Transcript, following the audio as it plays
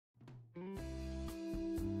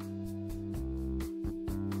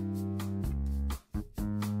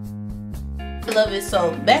Love it.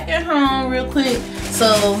 So back at home real quick.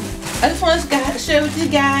 So I just want to share with you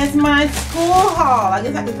guys my school haul. I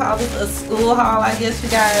guess I could call this a school haul, I guess, you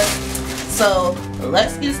guys. So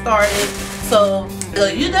let's get started. So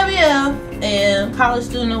the UWF and college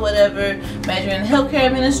student or whatever, major in healthcare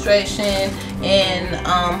administration, and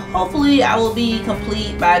hopefully I will be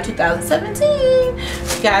complete by 2017,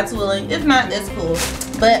 God's willing. If not, that's cool.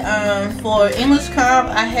 But for English comp,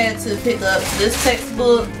 I had to pick up this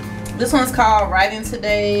textbook. This one's called Writing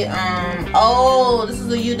Today. Oh, this is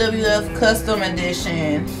a UWF custom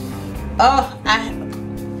edition. Oh,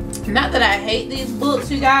 not that I hate these books,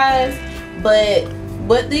 you guys, but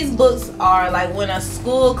what these books are, like when a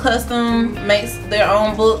school custom makes their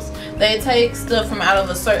own books, they take stuff from out of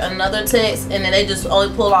another text, and then they just only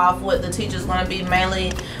pull off what the teacher's going to be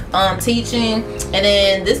mainly teaching. And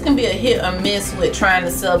then this can be a hit or miss with trying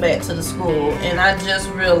to sell back to the school, and I just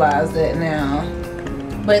realized that now.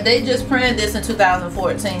 But they just printed this in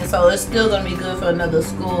 2014, so it's still going to be good for another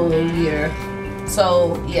school year.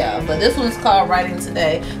 So yeah, but this one's called Writing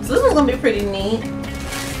Today. So this one's going to be pretty neat.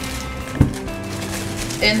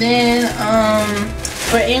 And then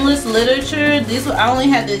for English literature, I only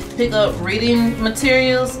had to pick up reading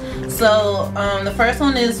materials. So the first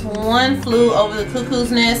one is One Flew Over the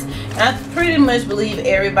Cuckoo's Nest. And I pretty much believe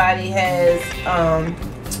everybody has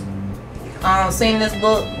seen this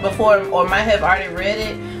book before or might have already read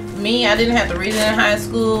it. Me, I didn't have to read it in high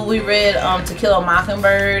school. We read To Kill a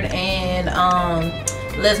Mockingbird and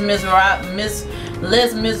Les Miserables,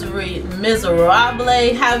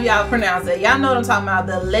 however y'all pronounce it. Y'all know what I'm talking about,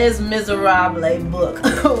 the Les Miserables book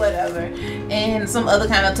or whatever. And some other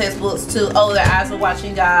kind of textbooks too. Oh, Their Eyes Were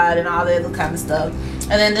Watching God and all that other kind of stuff.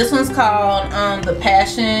 And then this one's called The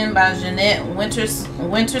Passion by Jeanette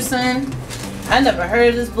Winterson. I never heard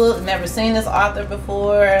of this book, never seen this author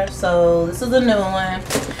before, so this is a new one.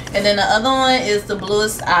 And then the other one is The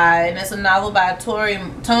Bluest Eye, and it's a novel by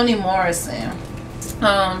Toni Morrison,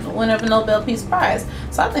 the winner of a Nobel Peace Prize.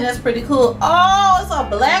 So I think that's pretty cool. Oh, it's a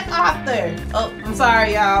black author. Oh, I'm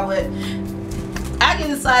sorry y'all, but I get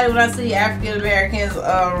excited when I see African Americans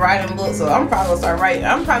writing books, so I'm probably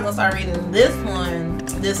gonna start reading this one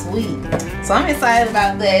this week. So I'm excited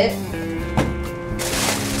about that.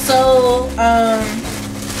 So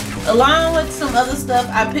along with some other stuff,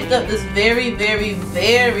 I picked up this very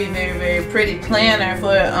pretty planner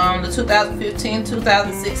for the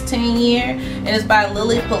 2015-2016 year, and it's by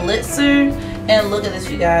Lily Pulitzer. And look at this,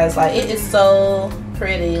 you guys, like it is so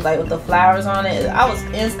pretty, like with the flowers on it. I was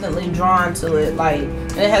instantly drawn to it. Like,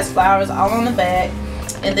 and it has flowers all on the back,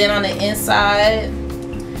 and then on the inside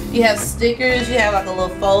you have stickers, you have like a little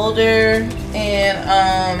folder,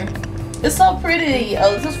 and it's so pretty.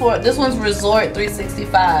 Oh, this one's Resort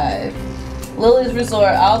 365. Lily's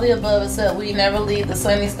Resort, all the above except we never leave the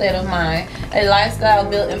sunny state of mind. A lifestyle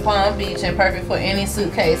built in Palm Beach and perfect for any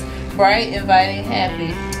suitcase. Bright, inviting,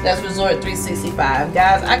 happy. That's Resort 365.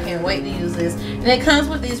 Guys, I can't wait to use this. And it comes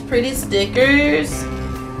with these pretty stickers.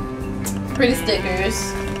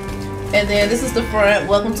 And then this is the front.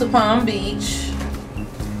 Welcome to Palm Beach.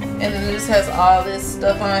 And then it just has all this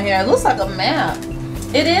stuff on here. It looks like a map.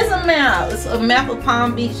 It is a map. It's a map of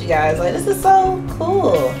Palm Beach, you guys. Like, this is so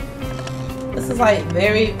cool. This is like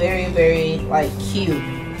very like cute.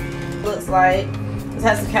 Looks like it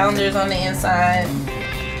has the calendars on the inside,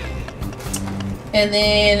 and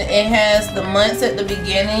then it has the months at the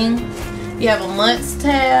beginning. You have a months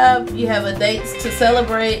tab, you have a dates to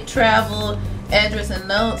celebrate, travel, address, and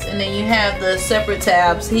notes, and then you have the separate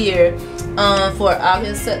tabs here for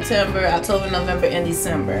August, September, October, November, and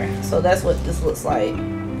December. So that's what this looks like.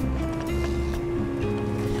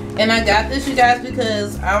 And I got this, you guys,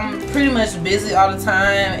 because I'm pretty much busy all the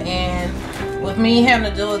time, and with me having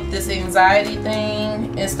to deal with this anxiety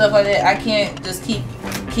thing and stuff like that, I can't just keep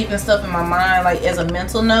keeping stuff in my mind like as a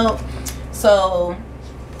mental note. So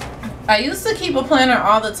I used to keep a planner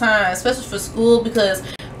all the time, especially for school, because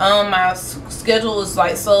my schedule was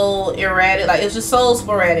like so erratic. Like, it was just so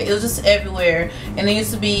sporadic. It was just everywhere. And it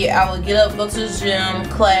used to be, I would get up, go to the gym,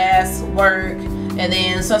 class, work, and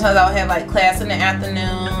then sometimes I would have like class in the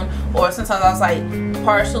afternoon, or sometimes I was like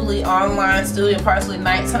partially online student, partially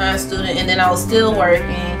nighttime student, and then I was still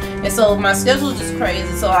working. And so my schedule was just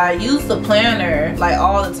crazy. So I used the planner like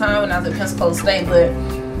all the time when I was at Pensacola State, but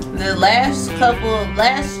the last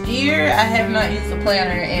year I have not used the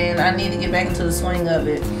planner, and I need to get back into the swing of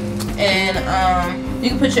it. And you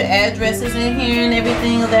can put your addresses in here and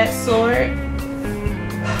everything of that sort.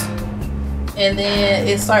 And then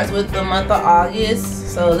it starts with the month of August.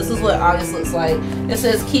 So this is what August looks like. It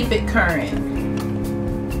says keep it current.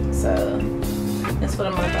 So it's for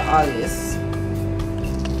the month of August.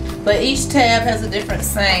 but each tab has a different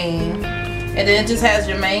saying. And then it just has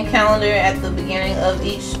your main calendar at the beginning of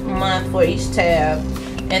each month for each tab.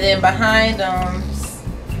 And then behind them,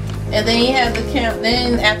 and then you have the count.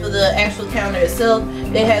 Then after the actual calendar itself,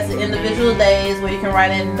 it has the individual days where you can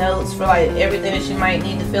write in notes for like everything that you might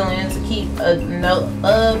need to fill in to keep a note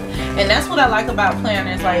of. And that's what I like about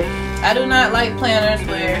planners. Like, I do not like planners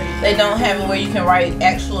where they don't have it where you can write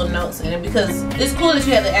actual notes in it, because it's cool that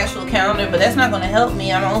you have the actual calendar, but that's not going to help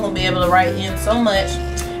me. I'm only going to be able to write in so much,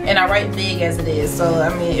 and I write big as it is. So I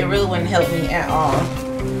mean, it really wouldn't help me at all.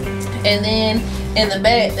 And then in the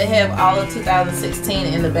back, they have all of 2016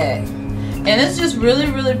 in the back, and it's just really,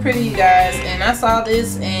 really pretty, you guys. And I saw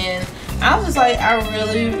this and I was just like, I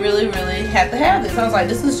really, really, really have to have this. I was like,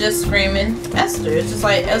 this is just screaming Esther. It's just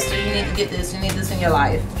like, Esther, you need to get this. You need this in your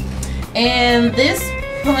life. And this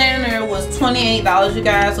planner was $28, you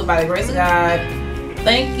guys. So by the grace of God,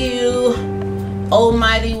 thank you,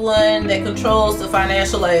 Almighty One that controls the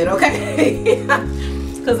financial aid, okay?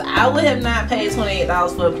 Because I would have not paid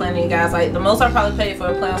 $28 for a planner, you guys. Like, the most I probably paid for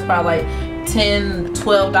a planner was probably like $10,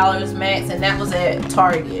 $12 max, and that was at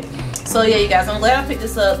Target. So yeah, you guys, I'm glad I picked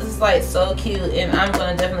this up. This is like so cute, and I'm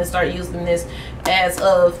gonna definitely start using this as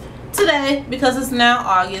of today, because it's now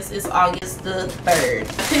August. It's August the 3rd.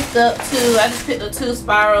 I just picked up 2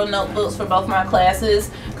 spiral notebooks for both my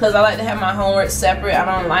classes, because I like to have my homework separate. I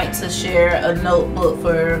don't like to share a notebook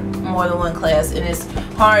for more than one class, and it's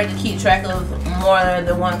hard to keep track of more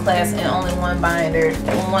than one class in only one binder,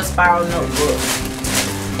 one spiral notebook.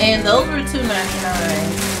 And those were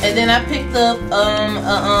 $2.99. And then I picked up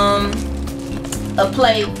a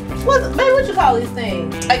plate. What you call these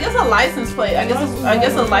things? I guess a license plate. I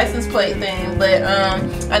guess a license plate thing. But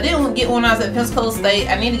I didn't get one when I was at Pensacola State.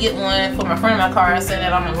 I need to get one for my friend in my car saying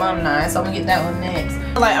that I'm an alumni, so I'm gonna get that one next.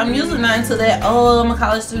 Like, I'm usually not into that, oh, I'm a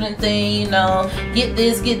college student thing, you know, get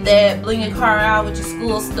this, get that, bling your car out with your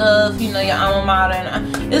school stuff, you know, your alma mater.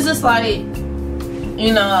 And it's just like,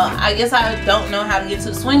 you know, I guess I don't know how to get to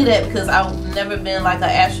the swing of that, because I've never been like an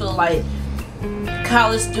actual like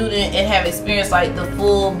college student and have experienced like the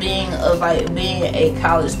full being of like being a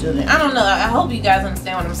college student. I don't know. I hope you guys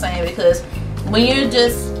understand what I'm saying, because when you're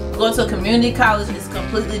just going to a community college, it's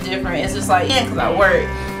completely different. It's just like, yeah, because I work.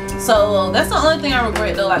 So that's the only thing I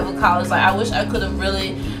regret though, like with college. Like, I wish I could have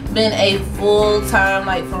really been a full-time,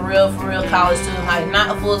 like for real college student, like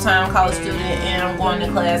not a full-time college student and I'm going to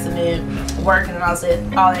class and then working and all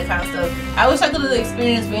that kind of stuff. I wish I could have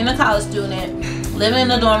experienced being a college student, living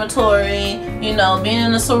in a dormitory, you know, being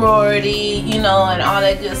in a sorority, you know, and all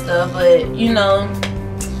that good stuff. But, you know,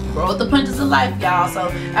 roll with the punches of life, y'all.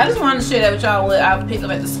 So I just wanted to share that with y'all, what I picked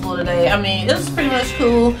up at the school today. I mean, it was pretty much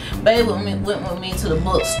cool. Babe went with me to the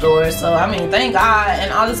bookstore, so I mean, thank God.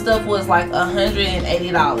 And all this stuff was like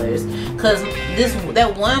 $180, because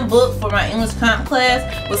that one book for my English comp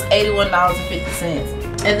class was $81.50.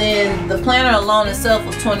 And then the planner alone itself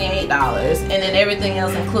was $28, and then everything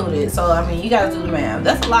else included. So I mean, you gotta do the math.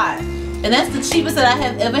 That's a lot. And that's the cheapest that I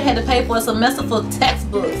have ever had to pay for a semester for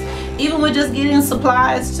textbooks, even with just getting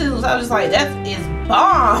supplies too. So I was just like, that is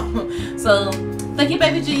bomb. So thank you,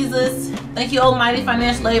 baby Jesus. Thank you, almighty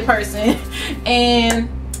financial aid person. And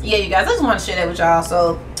yeah, you guys, I just want to share that with y'all,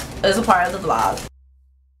 so it's a part of the vlog.